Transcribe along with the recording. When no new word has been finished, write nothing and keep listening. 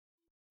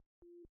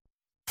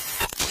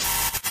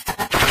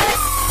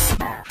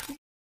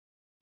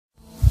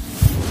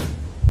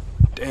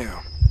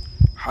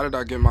How did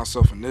I get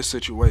myself in this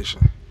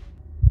situation?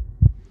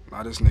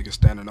 Now this nigga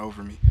standing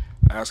over me,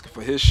 asking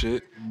for his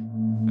shit,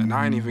 and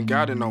I ain't even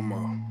got it no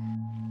more.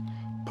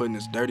 Putting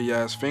his dirty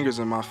ass fingers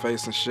in my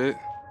face and shit.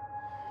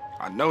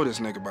 I know this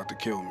nigga about to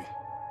kill me.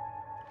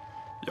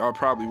 Y'all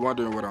probably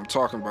wondering what I'm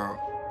talking about,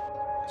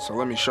 so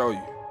let me show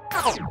you.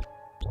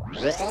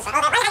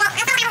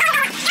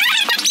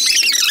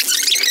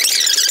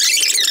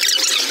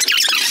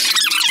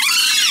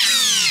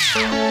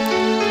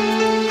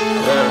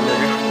 Yeah,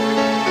 nigga.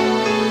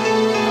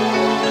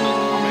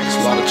 There's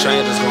a lot of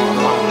changes going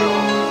on.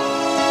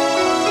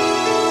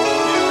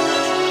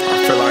 I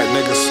feel like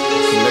niggas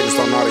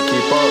don't know how to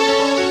keep up.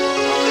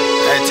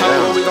 Hey, tell me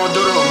what we gonna do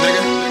to them,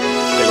 nigga.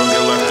 They gonna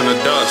get left in the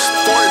dust.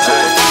 42,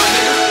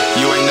 nigga.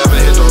 You ain't never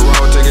hit the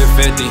road to get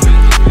 50.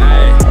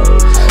 Hey,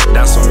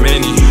 that's a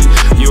mini.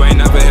 You ain't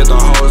never hit the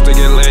hoes to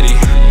get litty.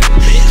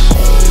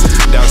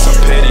 That's a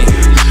pity.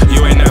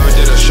 You ain't never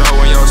did a show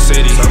in your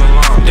city.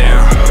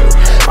 Damn,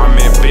 I'm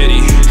in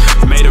bitty.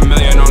 Made $1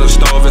 million on the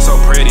stove, it's so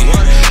pretty.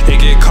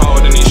 It get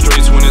cold in these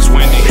streets when it's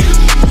windy.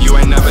 You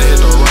ain't never hit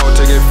the road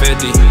to get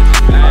 50.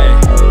 Hey,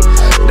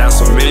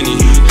 that's a mini.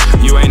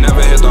 You ain't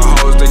never hit the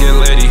hoes to get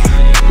litty.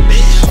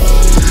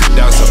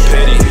 That's a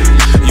pity.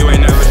 You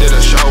ain't never did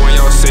a show in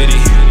your city.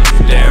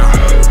 Damn,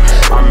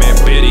 I'm in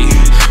bitty.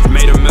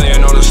 Made $1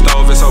 million on the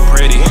stove, it's so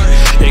pretty.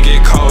 It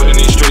get cold in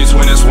these streets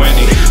when it's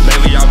windy.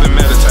 Lately I've been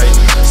meditating,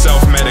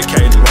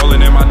 self-medicating,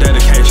 rolling in my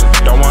dedication.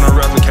 Don't want a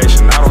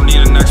replication, I don't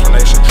need an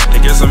explanation. To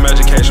get some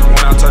education,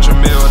 when I touch a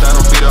meal,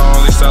 that'll be the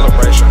only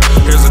celebration.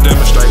 Here's a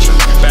demonstration.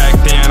 Back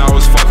then I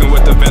was fucking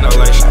with the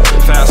ventilation.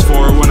 Fast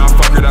forward when I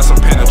fuck her, that's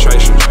some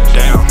penetration.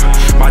 Damn,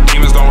 my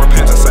demons gon'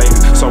 repent to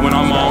Satan. So when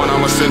I'm on,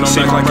 I'ma sit on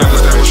back like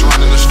Ellis that was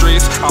running the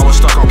streets. I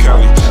was stuck on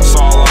Kelly.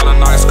 Saw a lot of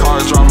nice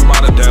cars driving by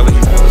the deli.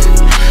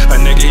 A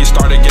nigga, he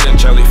started getting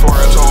jelly. 4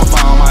 to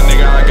 5, my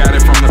nigga, I got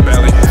it from the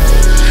belly.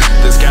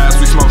 This gas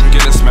we smoking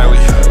getting smelly.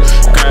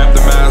 Grab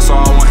the mask, so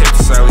I won't hit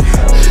the celly.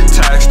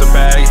 Tax the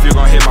bag if you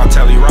gon' hit my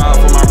telly. Ride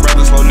for my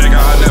brother, slow nigga,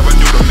 I never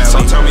do the melly.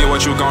 So tell me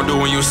what you gon' do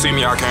when you see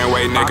me, I can't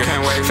wait, nigga.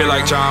 Feel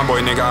like John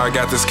Boy, nigga, I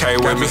got this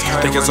K with me.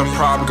 Think it's a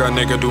prop gun,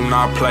 nigga, do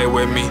not play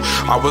with me.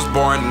 I was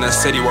born in a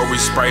city where we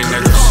spray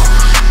niggas.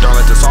 Don't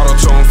let this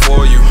auto-tune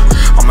fool you.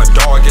 I'm a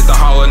dog, get the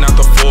hollering at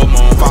the full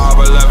moon.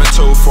 5'11",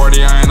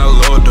 240, I ain't a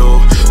little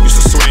dude.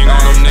 Used to swing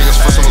on them niggas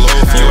for some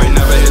loot. You ain't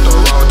never hit the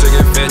road to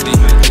get 50.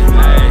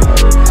 Hey,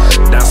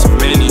 that's a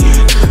mini.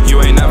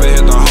 You ain't never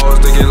hit the hoes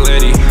to get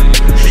litty.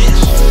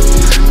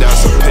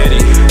 That's a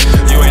pity.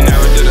 You ain't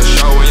never did a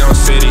show in your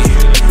city.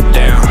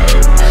 Damn,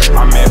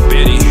 I'm in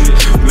bitty.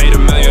 Made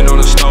 $1 million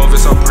on the stove,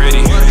 it's so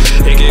pretty.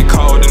 It get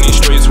cold in these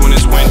streets when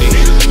it's windy.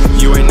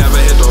 You ain't never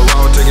hit the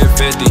road to get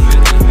 50.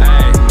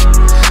 Hey,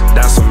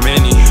 that's a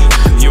mini.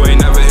 You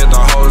ain't never hit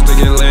the hoes to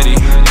get litty.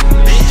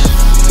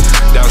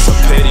 That's a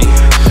pity.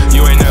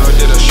 You ain't never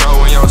did a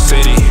show in your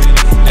city.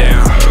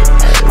 Damn,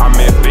 I'm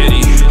in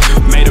bitty.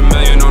 Made $1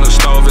 million on the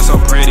stove, it's so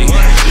pretty.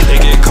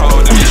 It get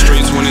cold in these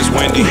streets when it's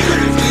windy.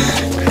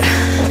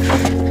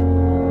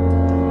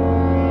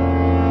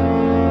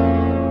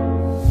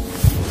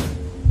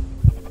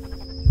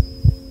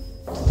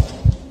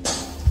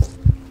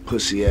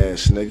 Pussy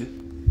ass nigga.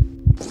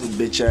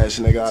 Bitch ass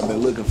nigga I've been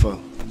looking for.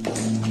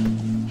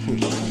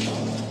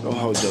 Don't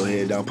hold your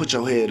head down. Put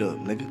your head up,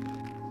 nigga.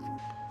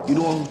 You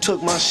the one who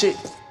took my shit.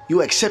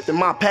 You accepted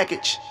my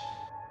package.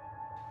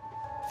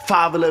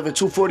 5'11",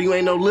 240, you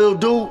ain't no little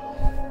dude.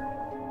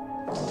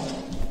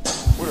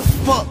 Where the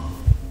fuck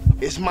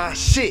is my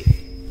shit?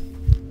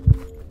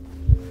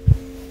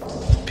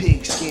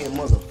 Pigskin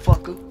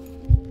motherfucker.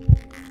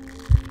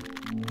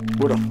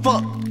 Where the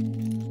fuck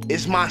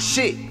is my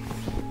shit,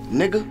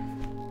 nigga?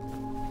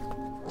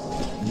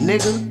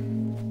 Nigga.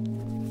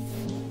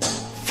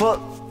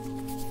 Fuck.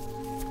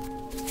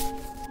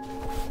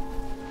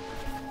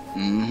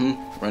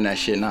 Run that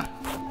shit now.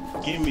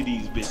 Give me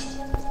these bitches.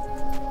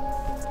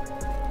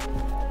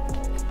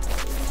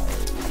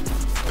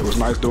 It was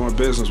nice doing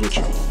business with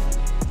you.